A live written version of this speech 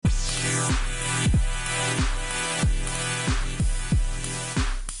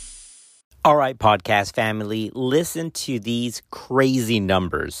All right, podcast family, listen to these crazy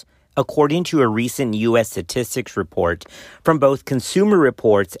numbers. According to a recent U.S. statistics report from both Consumer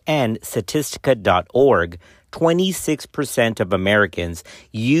Reports and Statistica.org, 26% of Americans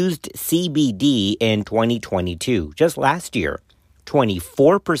used CBD in 2022, just last year.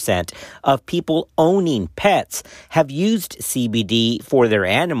 24% of people owning pets have used CBD for their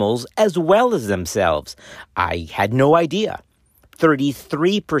animals as well as themselves. I had no idea.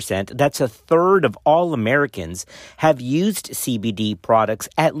 33%, that's a third of all Americans, have used CBD products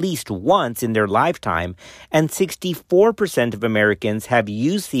at least once in their lifetime, and 64% of Americans have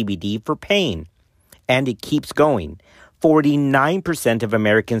used CBD for pain. And it keeps going. 49% of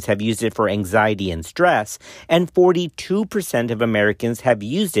Americans have used it for anxiety and stress, and 42% of Americans have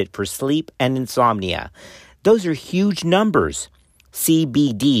used it for sleep and insomnia. Those are huge numbers.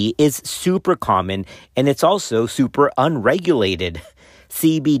 CBD is super common, and it's also super unregulated.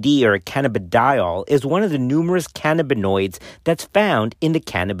 CBD, or cannabidiol, is one of the numerous cannabinoids that's found in the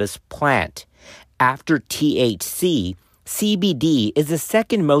cannabis plant. After THC, CBD is the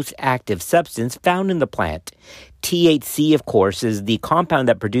second most active substance found in the plant. THC, of course, is the compound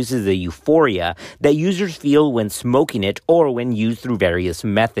that produces the euphoria that users feel when smoking it or when used through various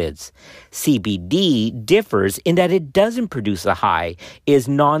methods. CBD differs in that it doesn't produce a high, is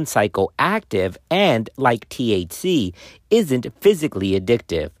non-psychoactive, and, like THC, isn't physically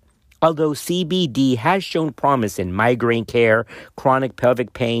addictive. Although CBD has shown promise in migraine care, chronic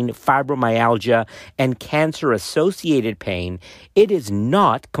pelvic pain, fibromyalgia, and cancer-associated pain, it is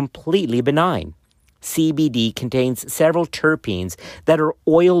not completely benign. CBD contains several terpenes that are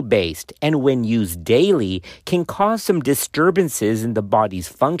oil-based and when used daily can cause some disturbances in the body's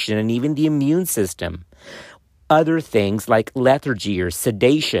function and even the immune system. Other things like lethargy or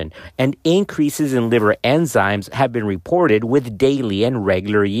sedation and increases in liver enzymes have been reported with daily and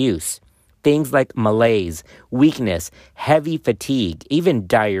regular use. Things like malaise, weakness, heavy fatigue, even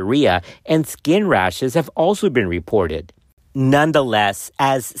diarrhea, and skin rashes have also been reported. Nonetheless,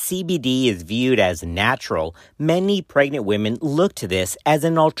 as CBD is viewed as natural, many pregnant women look to this as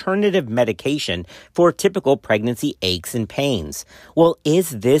an alternative medication for typical pregnancy aches and pains. Well, is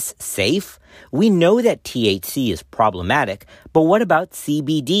this safe? We know that THC is problematic, but what about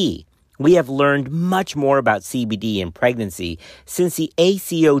CBD? We have learned much more about CBD in pregnancy since the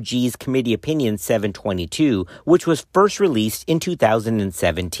ACOG's Committee Opinion 722, which was first released in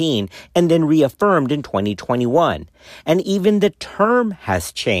 2017 and then reaffirmed in 2021. And even the term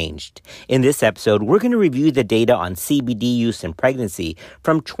has changed. In this episode, we're going to review the data on CBD use in pregnancy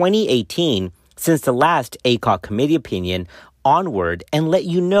from 2018 since the last ACOG Committee Opinion, onward, and let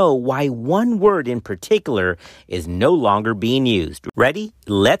you know why one word in particular is no longer being used. Ready?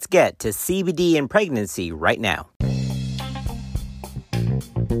 Let's get to CBD in pregnancy right now.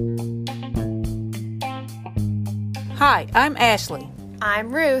 Hi, I'm Ashley.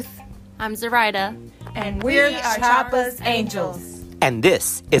 I'm Ruth. I'm Zoraida. And we are Choppa's Angels. And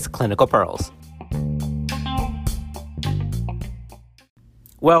this is Clinical Pearls.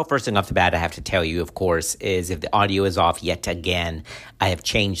 Well, first thing off the bat, I have to tell you, of course, is if the audio is off yet again, I have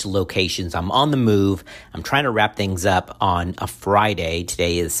changed locations. I'm on the move. I'm trying to wrap things up on a Friday.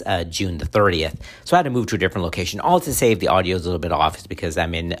 Today is June the 30th. So I had to move to a different location. All to say if the audio is a little bit off is because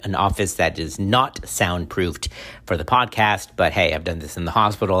I'm in an office that is not soundproofed for the podcast. But hey, I've done this in the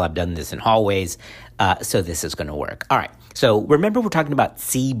hospital. I've done this in hallways. So this is going to work. All right. So remember, we're talking about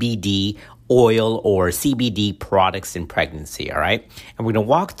CBD oil or CBD products in pregnancy, all right? And we're going to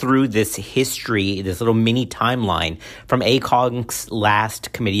walk through this history, this little mini timeline from ACOG's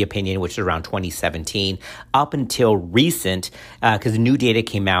last committee opinion, which is around 2017, up until recent, because new data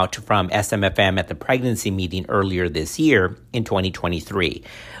came out from SMFM at the pregnancy meeting earlier this year in 2023.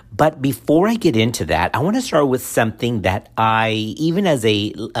 But before I get into that, I want to start with something that I, even as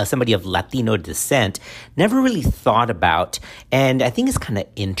somebody of Latino descent, never really thought about, and I think it's kind of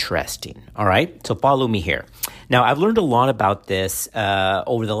interesting, all right? So follow me here. Now, I've learned a lot about this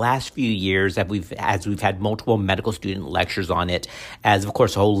over the last few years as we've had multiple medical student lectures on it, as, of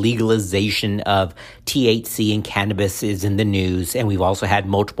course, the whole legalization of THC and cannabis is in the news, and we've also had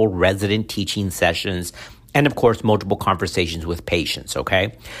multiple resident teaching sessions and, of course, multiple conversations with patients,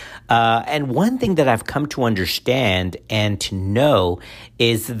 okay? And one thing that I've come to understand and to know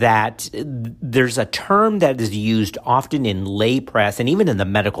is that there's a term that is used often in lay press and even in the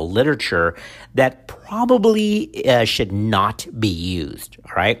medical literature that probably should not be used,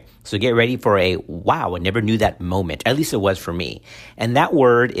 all right? So get ready for a, wow, I never knew that moment. At least it was for me. And that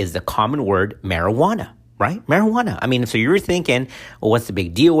word is the common word marijuana. right? Marijuana. I mean, so you're thinking, well, what's the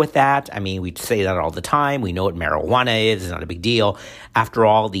big deal with that? I mean, we say that all the time. We know what marijuana is. It's not a big deal. After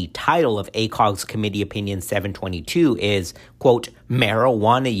all, the title of ACOG's Committee Opinion 722 is, quote,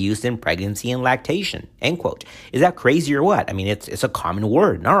 marijuana used in pregnancy and lactation, end quote. Is that crazy or what? I mean, it's a common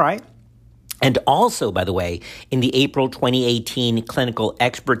word. All right. And also, by the way, in the April 2018 clinical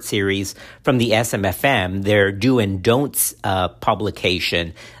expert series from the SMFM, their do and don'ts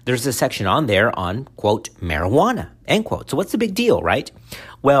publication, there's a section on there on, quote, marijuana, end quote. So what's the big deal, right?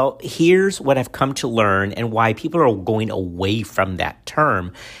 Well, here's what I've come to learn and why people are going away from that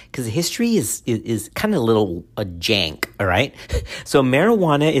term, because history is kind of a little jank, all right? So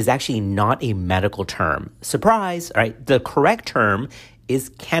marijuana is actually not a medical term. Surprise, all right? The correct term is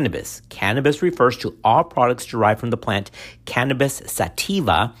cannabis. Cannabis refers to all products derived from the plant Cannabis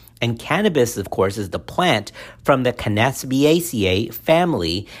sativa, and cannabis, of course, is the plant from the Cannabidiaceae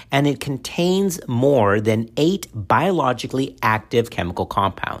family, and it contains more than 8 biologically active chemical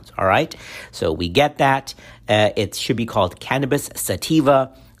compounds, all right? So we get that. It should be called Cannabis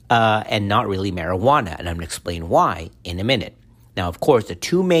sativa and not really marijuana, and I'm going to explain why in a minute. Now, of course, the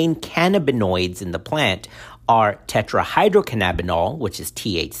 2 main cannabinoids in the plant are tetrahydrocannabinol, which is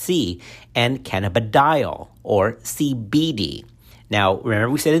THC, and cannabidiol, or CBD. Now, remember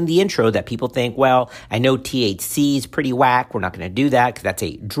we said in the intro that people think, well, I know THC is pretty whack. We're not going to do that because that's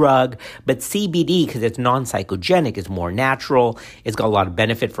a drug. But CBD, because it's non-psychogenic, is more natural. It's got a lot of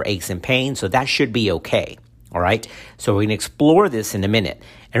benefit for aches and pains, so that should be okay. All right? So we're going to explore this in a minute.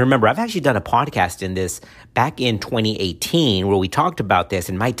 And remember, I've actually done a podcast in this back in 2018 where we talked about this,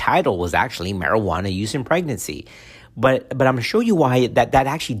 and my title was actually Marijuana Use in Pregnancy. But I'm going to show you why that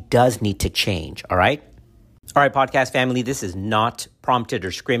actually does need to change, all right? All right, podcast family, this is not prompted or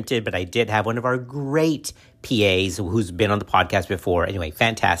scripted, but I did have one of our great PAs who's been on the podcast before. Anyway,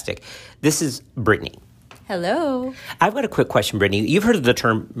 fantastic. This is Brittany. Hello. I've got a quick question, Brittany. You've heard of the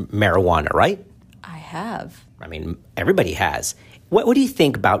term marijuana, right? I have. I mean, everybody has. What do you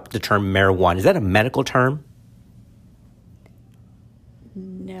think about the term marijuana? Is that a medical term?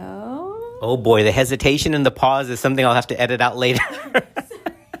 No. Oh boy, the hesitation and the pause is something I'll have to edit out later.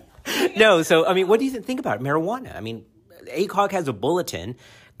 No, so, I mean, what do you think about marijuana? I mean, ACOG has a bulletin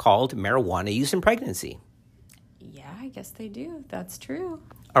called Marijuana Use in Pregnancy. Yeah, I guess they do. That's true.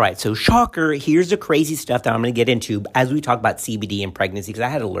 All right, so shocker, here's the crazy stuff that I'm going to get into as we talk about CBD in pregnancy, because I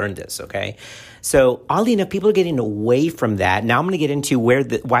had to learn this, okay? So oddly enough, people are getting away from that. Now I'm going to get into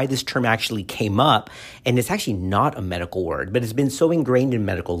why this term actually came up, and it's actually not a medical word, but it's been so ingrained in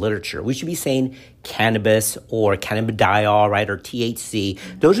medical literature. We should be saying cannabis or cannabidiol, right, or THC.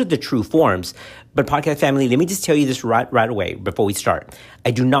 Those are the true forms. But podcast family, let me just tell you this right away before we start.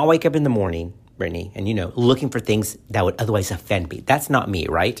 I do not wake up in the morning, Brittany, and looking for things that would otherwise offend me. That's not me,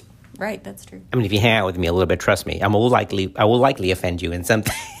 right? Right, that's true. I mean, if you hang out with me a little bit, trust me, I will likely offend you in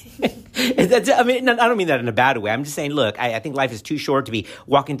something. I mean, I don't mean that in a bad way. I'm just saying, look, I think life is too short to be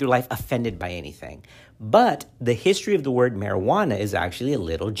walking through life offended by anything. But the history of the word marijuana is actually a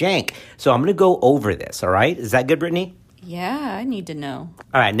little jank. So I'm going to go over this, all right? Is that good, Brittany? Yeah, I need to know.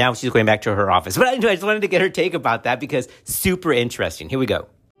 All right, now she's going back to her office. But I just wanted to get her take about that because super interesting. Here we go.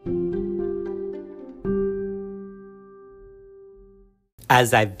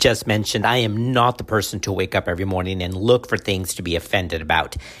 As I've just mentioned, I am not the person to wake up every morning and look for things to be offended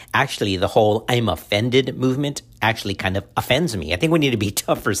about. Actually, the whole I'm offended movement actually kind of offends me. I think we need to be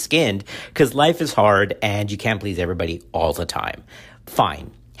tougher skinned because life is hard and you can't please everybody all the time.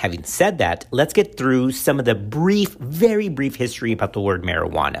 Fine. Having said that, let's get through some of the very brief history about the word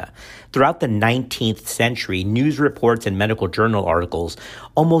marijuana. Throughout the 19th century, news reports and medical journal articles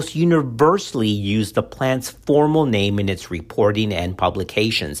almost universally used the plant's formal name in its reporting and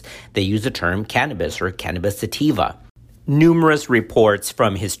publications. They use the term cannabis or cannabis sativa. Numerous reports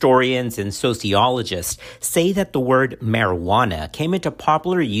from historians and sociologists say that the word marijuana came into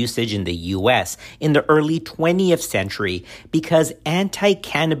popular usage in the U.S. in the early 20th century because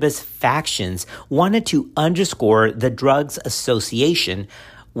anti-cannabis factions wanted to underscore the drug's association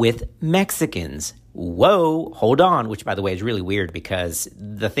with Mexicans. Whoa, hold on, which by the way is really weird because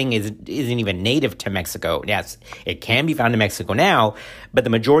the thing isn't even native to Mexico. Yes, it can be found in Mexico now, but the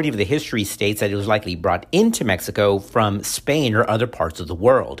majority of the history states that it was likely brought into Mexico from Spain or other parts of the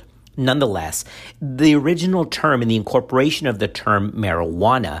world. Nonetheless, the original term and the incorporation of the term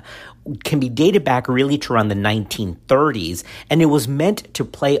marijuana can be dated back really to around the 1930s, and it was meant to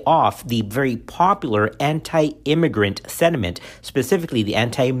play off the very popular anti-immigrant sentiment, specifically the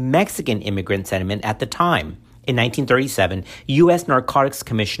anti-Mexican immigrant sentiment at the time. in 1937, U.S. Narcotics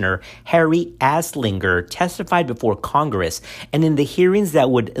Commissioner Harry Anslinger testified before Congress, and in the hearings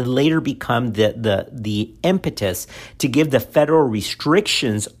that would later become the impetus to give the federal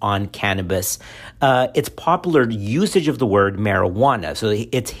restrictions on cannabis, its popular usage of the word marijuana. So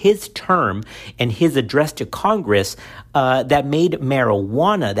it's his term and his address to Congress that made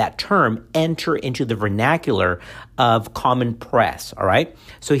marijuana, that term, enter into the vernacular of common press, all right?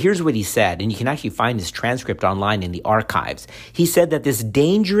 So here's what he said, and you can actually find his transcript online in the archives. He said that this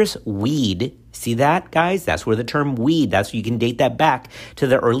dangerous weed, see that, guys? That's where the term weed, that's you can date that back to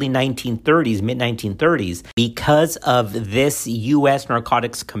the early 1930s, mid-1930s, because of this U.S.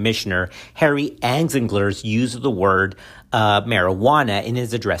 Narcotics Commissioner, Harry Anslinger's use of the word marijuana in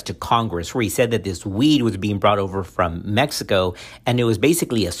his address to Congress, where he said that this weed was being brought over from Mexico, and it was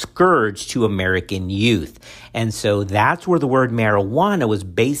basically a scourge to American youth. And so that's where the word marijuana was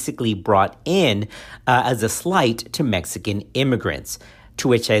basically brought in as a slight to Mexican immigrants. To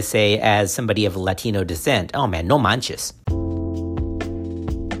which I say, as somebody of Latino descent, oh man, no manches.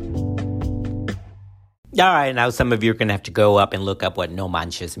 All right, now some of you are going to have to go up and look up what no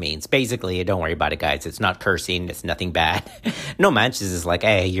manches means. Basically, don't worry about it, guys. It's not cursing. It's nothing bad. No manches is like,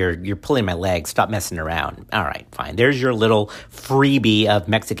 hey, you're pulling my leg. Stop messing around. All right, fine. There's your little freebie of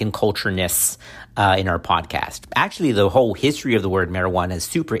Mexican culture-ness in our podcast. Actually, the whole history of the word marijuana is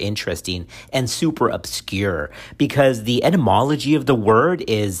super interesting and super obscure because the etymology of the word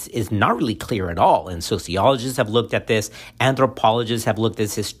is not really clear at all. And sociologists have looked at this. Anthropologists have looked at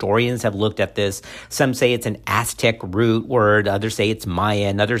this. Historians have looked at this. Some say it's an Aztec root word. Others say it's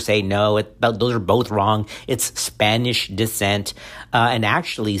Mayan. Others say no, those are both wrong. It's Spanish descent. And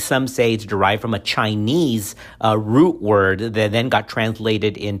actually, some say it's derived from a Chinese root word that then got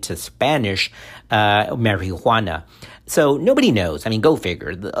translated into Spanish, marijuana. So nobody knows. I mean, go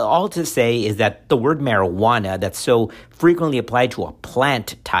figure. All to say is that the word marijuana that's so frequently applied to a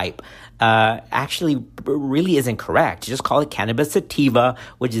plant type actually really isn't correct. Just call it cannabis sativa,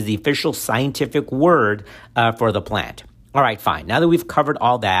 which is the official scientific word for the plant. All right, fine. Now that we've covered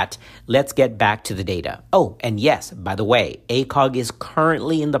all that, let's get back to the data. Oh, and yes, by the way, ACOG is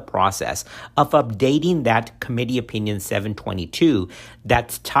currently in the process of updating that Committee Opinion 722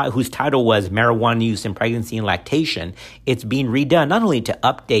 whose title was Marijuana Use in Pregnancy and Lactation. It's being redone not only to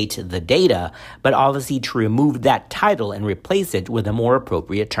update the data, but obviously to remove that title and replace it with a more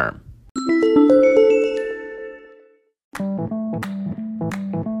appropriate term.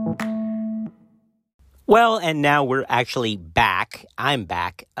 Well, and now we're actually back. I'm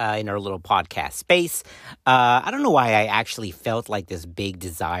back in our little podcast space. I don't know why I actually felt like this big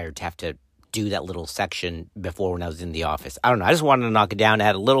desire to have to do that little section before when I was in the office. I don't know. I just wanted to knock it down. I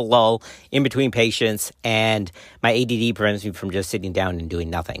had a little lull in between patients, and my ADD prevents me from just sitting down and doing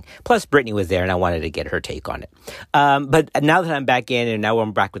nothing. Plus, Brittany was there, and I wanted to get her take on it. But now that I'm back in, and now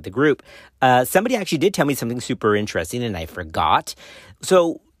I'm back with the group, somebody actually did tell me something super interesting, and I forgot.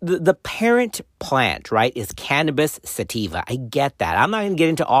 So the parent plant, right, is cannabis sativa. I get that. I'm not going to get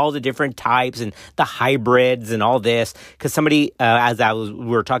into all the different types and the hybrids and all this because somebody, we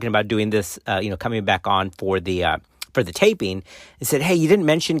were talking about doing this, coming back on for the taping, and said, "Hey, you didn't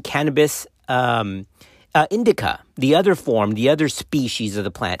mention cannabis indica, the other form, the other species of the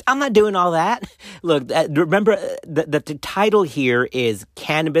plant." I'm not doing all that. Look, remember that the title here is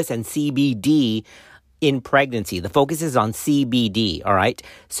cannabis and CBD in pregnancy. The focus is on CBD, all right?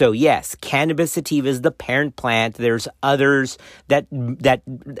 So yes, cannabis sativa is the parent plant. There's others that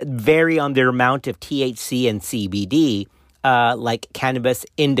vary on their amount of THC and CBD, like cannabis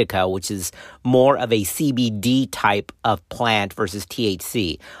indica, which is more of a CBD type of plant versus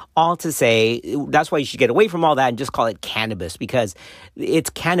THC. All to say, that's why you should get away from all that and just call it cannabis because it's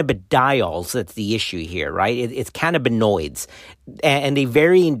cannabidiols that's the issue here, right? It's cannabinoids, and they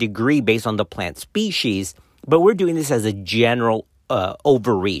vary in degree based on the plant species, but we're doing this as a general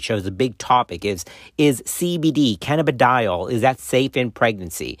overreach. As a big topic is CBD, cannabidiol, is that safe in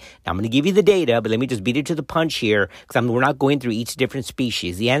pregnancy? Now, I'm going to give you the data, but let me just beat it to the punch here because we're not going through each different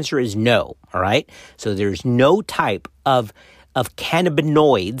species. The answer is no, all right? So there's no type of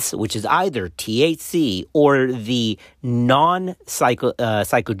cannabinoids, which is either THC or the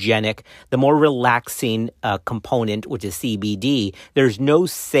non-psychogenic, the more relaxing component, which is CBD. There's no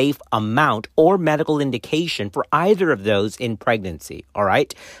safe amount or medical indication for either of those in pregnancy, all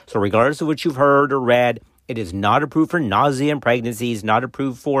right? So regardless of what you've heard or read, it is not approved for nausea in pregnancy. It's not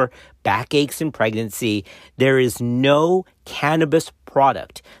approved for backaches in pregnancy. There is no cannabis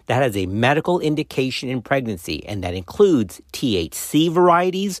product that has a medical indication in pregnancy, and that includes THC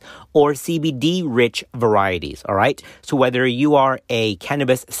varieties or CBD-rich varieties, all right? So whether you are a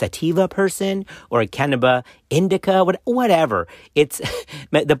cannabis sativa person or a cannabis indica, whatever, it's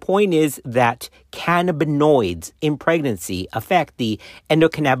the point is that cannabinoids in pregnancy affect the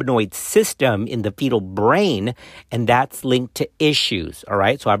endocannabinoid system in the fetal brain, and that's linked to issues, all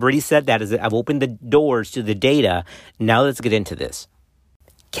right? So I've already said that as I've opened the doors to the data. Now let's get into this.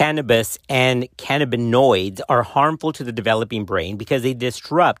 Cannabis and cannabinoids are harmful to the developing brain because they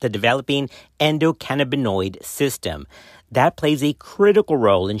disrupt the developing endocannabinoid system. That plays a critical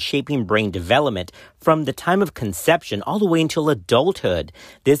role in shaping brain development from the time of conception all the way until adulthood.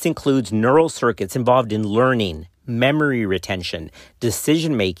 This includes neural circuits involved in learning, memory retention,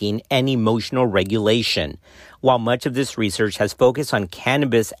 decision-making, and emotional regulation. While much of this research has focused on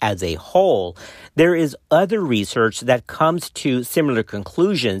cannabis as a whole, there is other research that comes to similar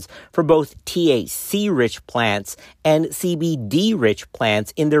conclusions for both THC-rich plants and CBD-rich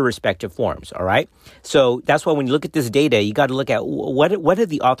plants in their respective forms, all right? So that's why when you look at this data, you got to look at what are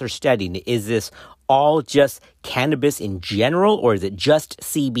the authors studying? Is this all just cannabis in general, or is it just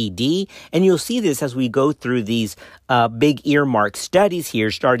CBD? And you'll see this as we go through these big earmark studies here,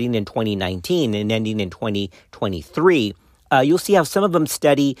 starting in 2019 and ending in 2023. You'll see how some of them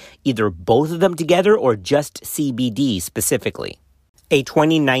study either both of them together or just CBD specifically. A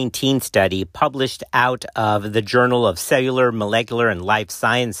 2019 study published out of the Journal of Cellular, Molecular, and Life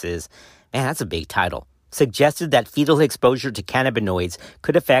Sciences, man, that's a big title, suggested that fetal exposure to cannabinoids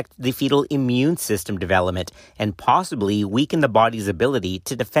could affect the fetal immune system development and possibly weaken the body's ability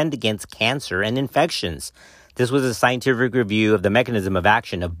to defend against cancer and infections. This was a scientific review of the mechanism of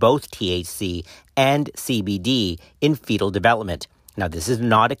action of both THC and CBD in fetal development. Now, this is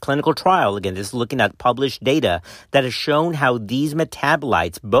not a clinical trial. Again, this is looking at published data that has shown how these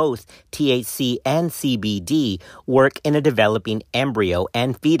metabolites, both THC and CBD, work in a developing embryo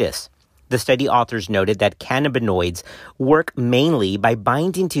and fetus. The study authors noted that cannabinoids work mainly by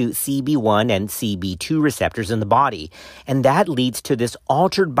binding to CB1 and CB2 receptors in the body, and that leads to this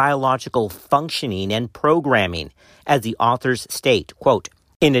altered biological functioning and programming. As the authors state, quote,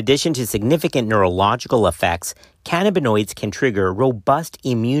 in addition to significant neurological effects, cannabinoids can trigger robust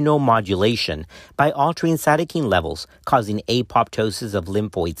immunomodulation by altering cytokine levels, causing apoptosis of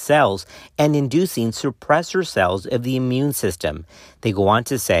lymphoid cells, and inducing suppressor cells of the immune system. They go on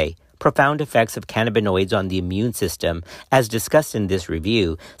to say, profound effects of cannabinoids on the immune system, as discussed in this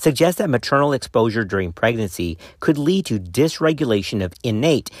review, suggest that maternal exposure during pregnancy could lead to dysregulation of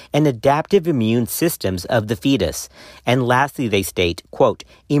innate and adaptive immune systems of the fetus. And lastly, they state, quote,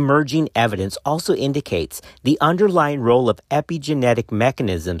 emerging evidence also indicates the underlying role of epigenetic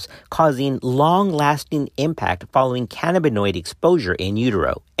mechanisms causing long-lasting impact following cannabinoid exposure in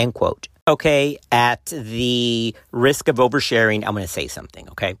utero, end quote. Okay, at the risk of oversharing, I'm going to say something,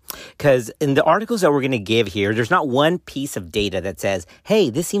 okay? Because in the articles that we're going to give here, there's not one piece of data that says,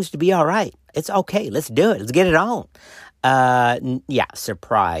 hey, this seems to be all right. It's okay. Let's do it. Let's get it on. Yeah,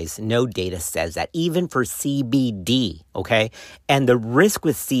 surprise. No data says that, even for CBD, okay? And the risk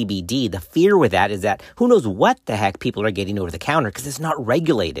with CBD, the fear with that is that who knows what the heck people are getting over the counter because it's not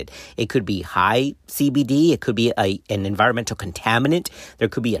regulated. It could be high CBD. It could be an environmental contaminant. There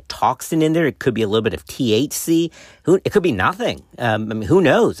could be a toxin in there. It could be a little bit of THC. It could be nothing. I mean, who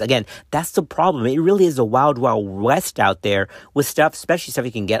knows? Again, that's the problem. It really is a wild, wild west out there with stuff, especially stuff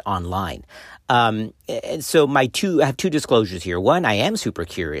you can get online. So I have two disclosures here. One, I am super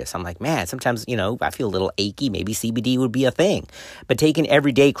curious. I'm like, man, sometimes, I feel a little achy. Maybe CBD would be a thing. But taken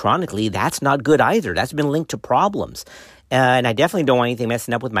every day chronically, that's not good either. That's been linked to problems. And I definitely don't want anything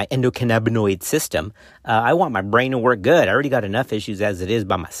messing up with my endocannabinoid system. I want my brain to work good. I already got enough issues as it is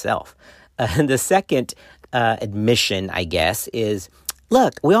by myself. And the second admission, I guess, is,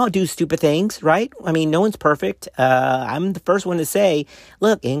 look, we all do stupid things, right? I mean, no one's perfect. I'm the first one to say,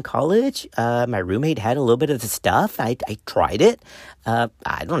 look, in college, my roommate had a little bit of the stuff. I tried it. I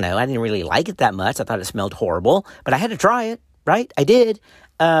don't know. I didn't really like it that much. I thought it smelled horrible, but I had to try it, right? I did.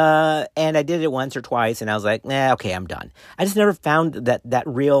 And I did it once or twice, and I was like, nah, okay, I'm done. I just never found that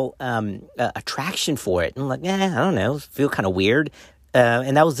real attraction for it. And I'm like, I don't know, feel kind of weird.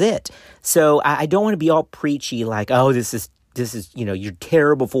 And that was it. So I don't want to be all preachy, like, oh, this is, you're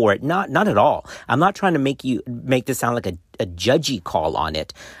terrible for it. Not at all. I'm not trying to make this sound like a judgy call on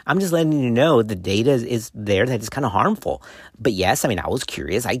it. I'm just letting you know the data is there that is kind of harmful. But yes, I mean, I was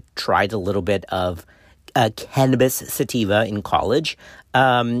curious. I tried a little bit of cannabis sativa in college.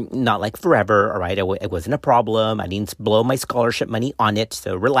 Not like forever, all right? It wasn't a problem. I didn't blow my scholarship money on it,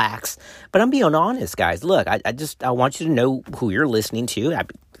 so relax. But I'm being honest, guys. Look, I want you to know who you're listening to.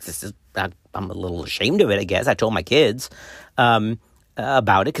 I'm a little ashamed of it, I guess. I told my kids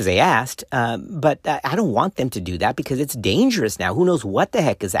about it because they asked. But I don't want them to do that because it's dangerous now. Who knows what the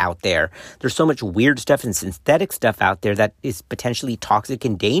heck is out there? There's so much weird stuff and synthetic stuff out there that is potentially toxic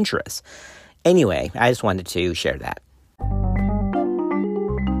and dangerous. Anyway, I just wanted to share that.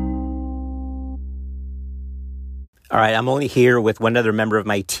 All right, I'm only here with one other member of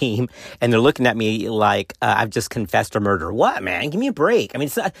my team, and they're looking at me like I've just confessed a murder. What, man? Give me a break. I mean,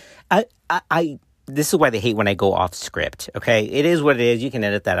 it's not, this is why they hate when I go off script, okay? It is what it is. You can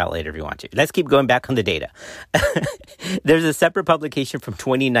edit that out later if you want to. Let's keep going back on the data. There's a separate publication from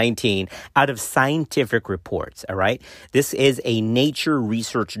 2019 out of Scientific Reports, all right? This is a Nature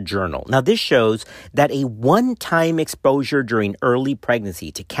Research Journal. Now, this shows that a one-time exposure during early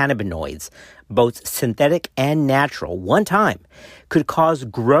pregnancy to cannabinoids, both synthetic and natural, one time, could cause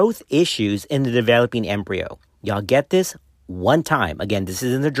growth issues in the developing embryo. Y'all get this? One time. Again, this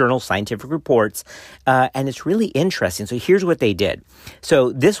is in the journal Scientific Reports, and it's really interesting. So here's what they did.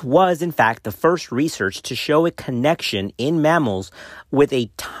 So this was, in fact, the first research to show a connection in mammals with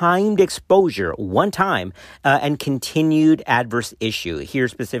a timed exposure, one time, and continued adverse issue. Here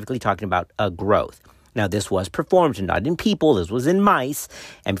specifically talking about growth. Now, this was performed not in people. This was in mice.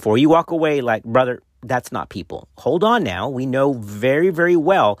 And before you walk away like, brother, that's not people. Hold on now. We know very, very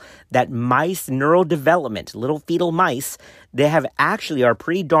well that mice neural development, little fetal mice, they have actually are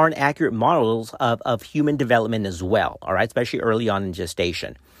pretty darn accurate models of human development as well, all right, especially early on in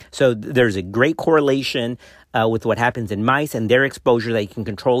gestation. So there's a great correlation with what happens in mice and their exposure that you can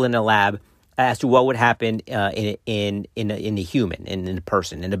control in a lab as to what would happen in a human, in a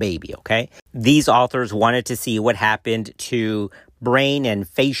person, in a baby, okay? These authors wanted to see what happened to brain and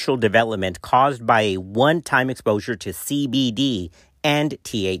facial development caused by a one-time exposure to CBD and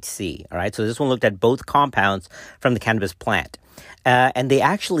THC, all right? So this one looked at both compounds from the cannabis plant. And they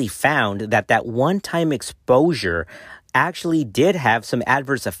actually found that one-time exposure actually did have some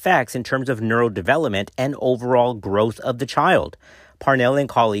adverse effects in terms of neurodevelopment and overall growth of the child. Parnell and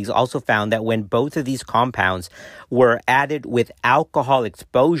colleagues also found that when both of these compounds were added with alcohol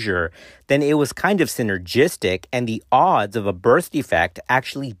exposure, then it was kind of synergistic and the odds of a birth defect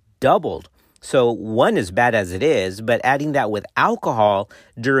actually doubled. So one is bad as it is, but adding that with alcohol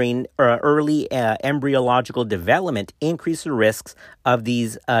during early embryological development increased the risks of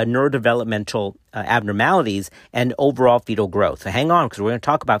these neurodevelopmental abnormalities and overall fetal growth. So hang on, because we're going to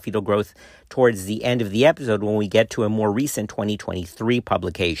talk about fetal growth towards the end of the episode when we get to a more recent 2023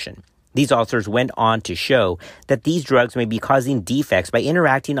 publication. These authors went on to show that these drugs may be causing defects by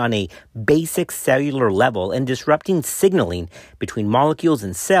interacting on a basic cellular level and disrupting signaling between molecules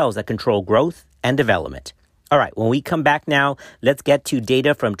and cells that control growth and development. All right, when we come back now, let's get to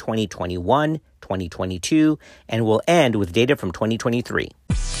data from 2021, 2022, and we'll end with data from 2023.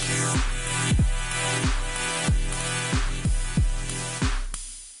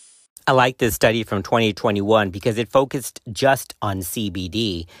 I like this study from 2021 because it focused just on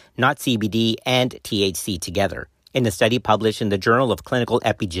CBD, not CBD and THC together. In a study published in the Journal of Clinical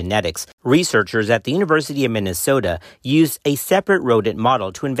Epigenetics, researchers at the University of Minnesota used a separate rodent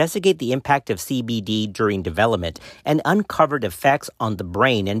model to investigate the impact of CBD during development and uncovered effects on the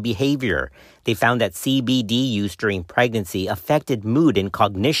brain and behavior. They found that CBD use during pregnancy affected mood and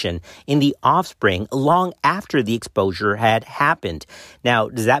cognition in the offspring long after the exposure had happened. Now,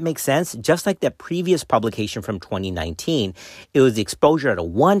 does that make sense? Just like that previous publication from 2019, it was the exposure at a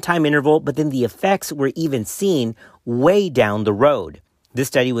one-time interval, but then the effects were even seen way down the road. This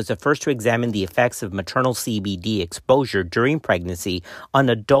study was the first to examine the effects of maternal CBD exposure during pregnancy on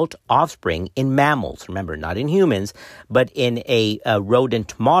adult offspring in mammals. Remember, not in humans, but in a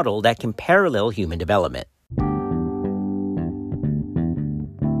rodent model that can parallel human development.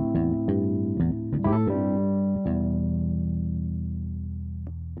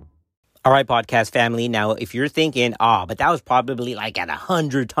 All right, podcast family. Now, if you're thinking, but that was probably like at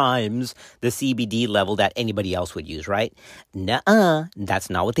 100 times the CBD level that anybody else would use, right? Nuh-uh.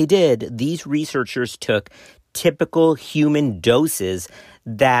 That's not what they did. These researchers took typical human doses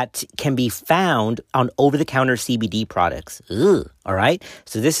that can be found on over-the-counter CBD products. All right?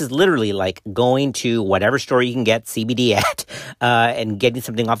 So this is literally like going to whatever store you can get CBD at and getting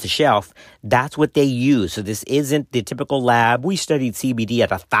something off the shelf. That's what they use. So this isn't the typical lab. We studied CBD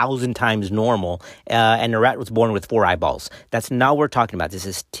at 1,000 times normal and a rat was born with 4 eyeballs. That's not what we're talking about. This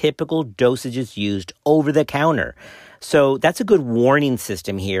is typical dosages used over the counter. So that's a good warning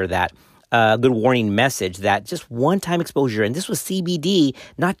system here that good warning message that just one-time exposure, and this was CBD,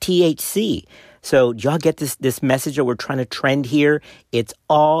 not THC. So y'all get this message that we're trying to trend here. It's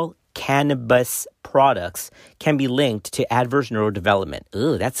all cannabis products can be linked to adverse neurodevelopment.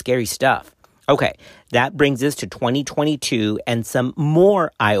 Ooh, that's scary stuff. Okay, that brings us to 2022 and some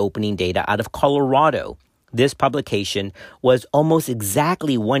more eye-opening data out of Colorado. This publication was almost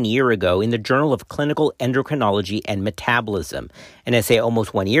exactly 1 year ago in the Journal of Clinical Endocrinology and Metabolism. And I say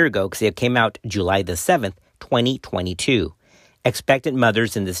almost 1 year ago because it came out July the 7th, 2022. Expectant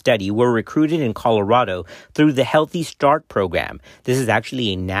mothers in the study were recruited in Colorado through the Healthy Start program. This is actually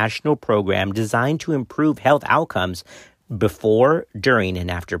a national program designed to improve health outcomes before, during, and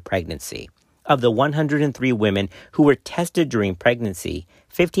after pregnancy. Of the 103 women who were tested during pregnancy,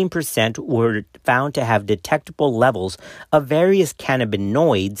 15% were found to have detectable levels of various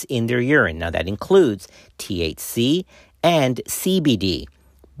cannabinoids in their urine. Now, that includes THC and CBD.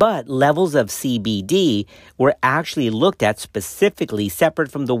 But levels of CBD were actually looked at specifically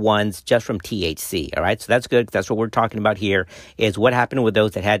separate from the ones just from THC. All right, so that's good. That's what we're talking about here, is what happened with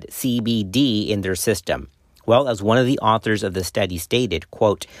those that had CBD in their system. Well, as one of the authors of the study stated,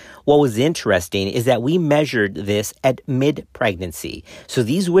 quote, what was interesting is that we measured this at mid-pregnancy. So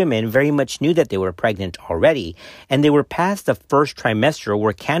these women very much knew that they were pregnant already, and they were past the first trimester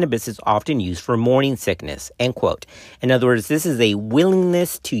where cannabis is often used for morning sickness, end quote. In other words, this is a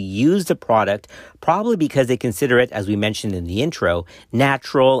willingness to use the product, probably because they consider it, as we mentioned in the intro,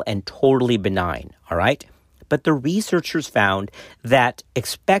 natural and totally benign, all right? But the researchers found that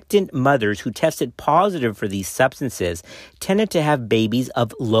expectant mothers who tested positive for these substances tended to have babies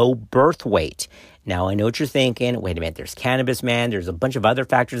of low birth weight. Now, I know what you're thinking. Wait a minute, there's cannabis, man. There's a bunch of other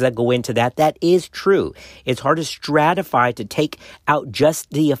factors that go into that. That is true. It's hard to stratify to take out just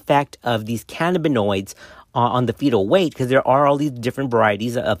the effect of these cannabinoids on the fetal weight because there are all these different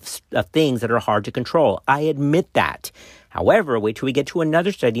varieties of things that are hard to control. I admit that. However, wait till we get to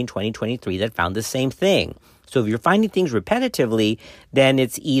another study in 2023 that found the same thing. So if you're finding things repetitively, then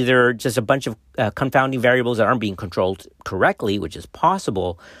it's either just a bunch of confounding variables that aren't being controlled correctly, which is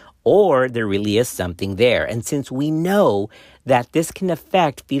possible, or there really is something there. And since we know that this can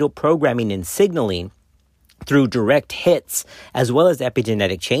affect fetal programming and signaling through direct hits as well as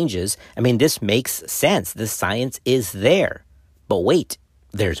epigenetic changes, I mean, this makes sense. The science is there. But wait,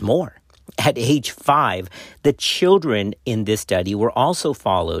 there's more. At age 5, the children in this study were also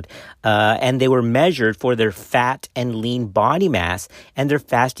followed, and they were measured for their fat and lean body mass and their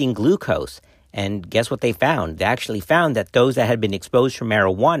fasting glucose. And guess what they found? They actually found that those that had been exposed to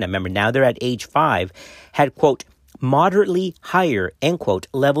marijuana, remember now they're at age 5, had, quote, moderately higher, end quote,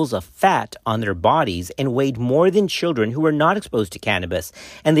 levels of fat on their bodies and weighed more than children who were not exposed to cannabis.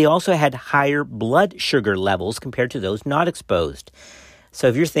 And they also had higher blood sugar levels compared to those not exposed. So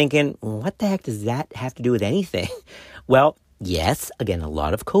if you're thinking, what the heck does that have to do with anything? Well, yes, again, a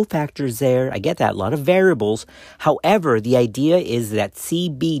lot of cofactors there. I get that, a lot of variables. However, the idea is that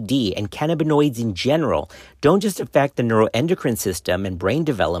CBD and cannabinoids in general don't just affect the neuroendocrine system and brain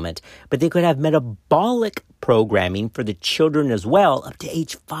development, but they could have metabolic programming for the children as well up to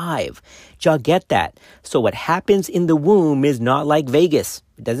age 5. Did y'all get that? So what happens in the womb is not like Vegas.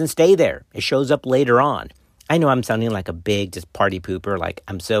 It doesn't stay there. It shows up later on. I know I'm sounding like a big just party pooper, like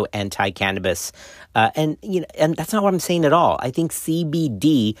I'm so anti-cannabis, and that's not what I'm saying at all. I think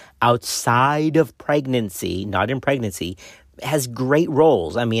CBD outside of pregnancy, not in pregnancy, has great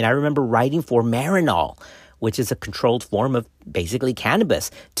roles. I mean, I remember writing for Marinol, which is a controlled form of basically cannabis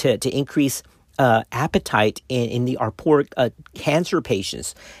to increase appetite in our poor cancer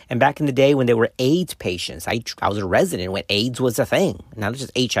patients. And back in the day when they were AIDS patients, I was a resident when AIDS was a thing. Not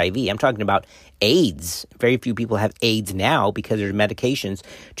just HIV. I'm talking about AIDS. Very few people have AIDS now because there's medications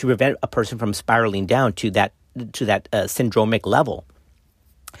to prevent a person from spiraling down to that syndromic level.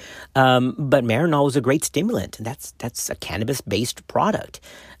 But Marinol was a great stimulant, and that's a cannabis-based product.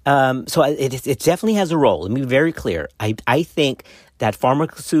 So it definitely has a role. Let me be very clear. I think that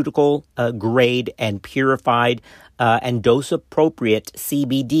pharmaceutical grade and purified and dose-appropriate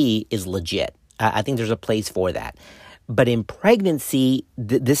CBD is legit. I think there's a place for that. But in pregnancy,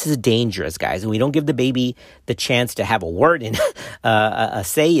 this is dangerous, guys. And we don't give the baby the chance to have a word in, a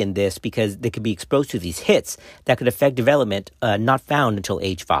say in this because they could be exposed to these hits that could affect development not found until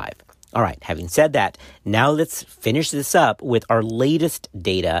age 5. All right, having said that, now let's finish this up with our latest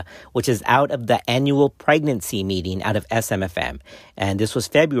data, which is out of the annual pregnancy meeting out of SMFM. And this was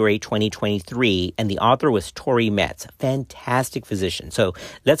February 2023, and the author was Tori Metz, fantastic physician. So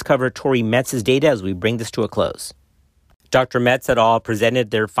let's cover Tori Metz's data as we bring this to a close. Dr. Metz et al. Presented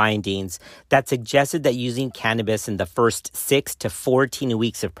their findings that suggested that using cannabis in the first 6 to 14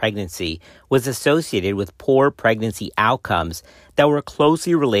 weeks of pregnancy was associated with poor pregnancy outcomes that were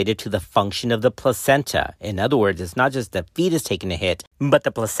closely related to the function of the placenta. In other words, it's not just the fetus taking a hit, but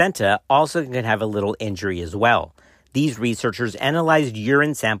the placenta also can have a little injury as well. These researchers analyzed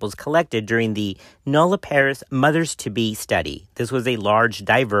urine samples collected during the nulliparous mothers-to-be study. This was a large,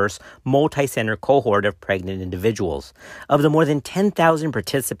 diverse, multi-center cohort of pregnant individuals. Of the more than 10,000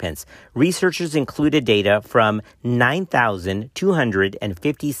 participants, researchers included data from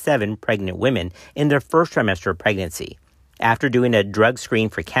 9,257 pregnant women in their first trimester of pregnancy. After doing a drug screen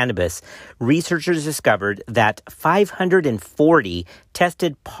for cannabis, researchers discovered that 540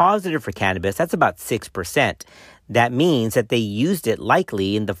 tested positive for cannabis. That's about 6%. That means that they used it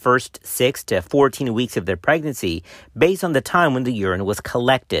likely in the first 6 to 14 weeks of their pregnancy based on the time when the urine was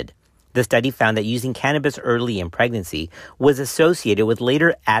collected. The study found that using cannabis early in pregnancy was associated with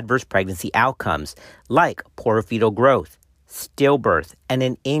later adverse pregnancy outcomes like poor fetal growth, stillbirth, and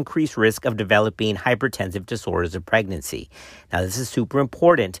an increased risk of developing hypertensive disorders of pregnancy. Now, this is super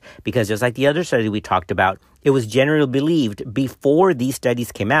important because just like the other study we talked about, it was generally believed before these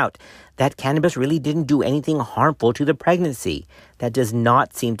studies came out that cannabis really didn't do anything harmful to the pregnancy. That does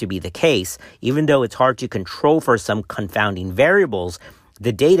not seem to be the case. Even though it's hard to control for some confounding variables,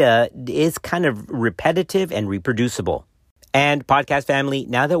 the data is kind of repetitive and reproducible. And podcast family,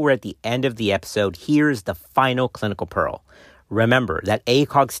 now that we're at the end of the episode, here's the final clinical pearl. Remember that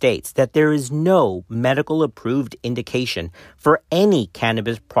ACOG states that there is no medical approved indication for any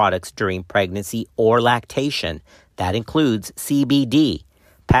cannabis products during pregnancy or lactation. That includes CBD.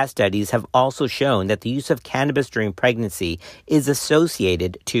 Past studies have also shown that the use of cannabis during pregnancy is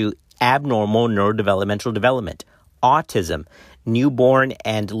associated to abnormal neurodevelopmental development, autism, newborn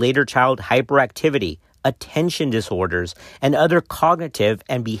and later child hyperactivity, attention disorders, and other cognitive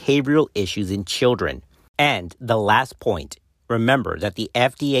and behavioral issues in children. And the last point, remember that the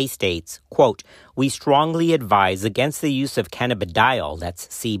FDA states, quote, "We strongly advise against the use of cannabidiol, that's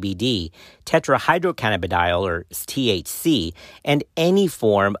CBD, tetrahydrocannabidiol, or THC, and any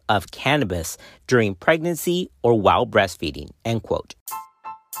form of cannabis during pregnancy or while breastfeeding," end quote.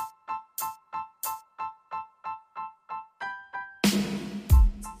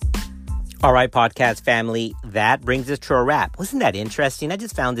 All right, podcast family, that brings us to a wrap. Wasn't that interesting? I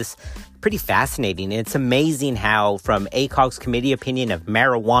just found this pretty fascinating. And it's amazing how from ACOG's committee opinion of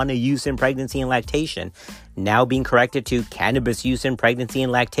marijuana use in pregnancy and lactation, now being corrected to cannabis use in pregnancy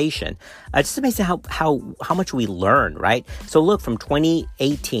and lactation. Just amazing how much we learn, right? So look, from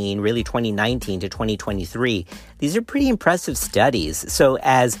 2018, really 2019 to 2023, these are pretty impressive studies. So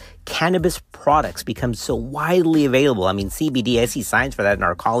as cannabis products become so widely available, I mean, CBD, I see signs for that in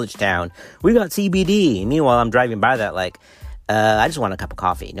our college town. We got CBD. Meanwhile, I'm driving by that like, I just want a cup of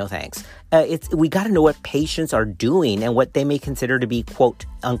coffee. No thanks. We got to know what patients are doing and what they may consider to be quote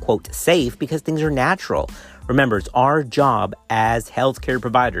unquote safe because things are natural. Remember, it's our job as healthcare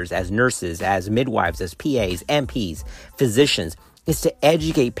providers, as nurses, as midwives, as PAs, MPs, physicians, is to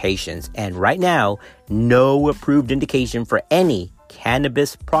educate patients. And right now, no approved indication for any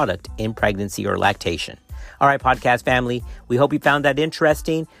cannabis product in pregnancy or lactation. All right, podcast family, we hope you found that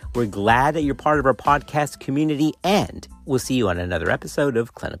interesting. We're glad that you're part of our podcast community, and we'll see you on another episode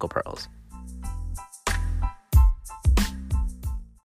of Clinical Pearls.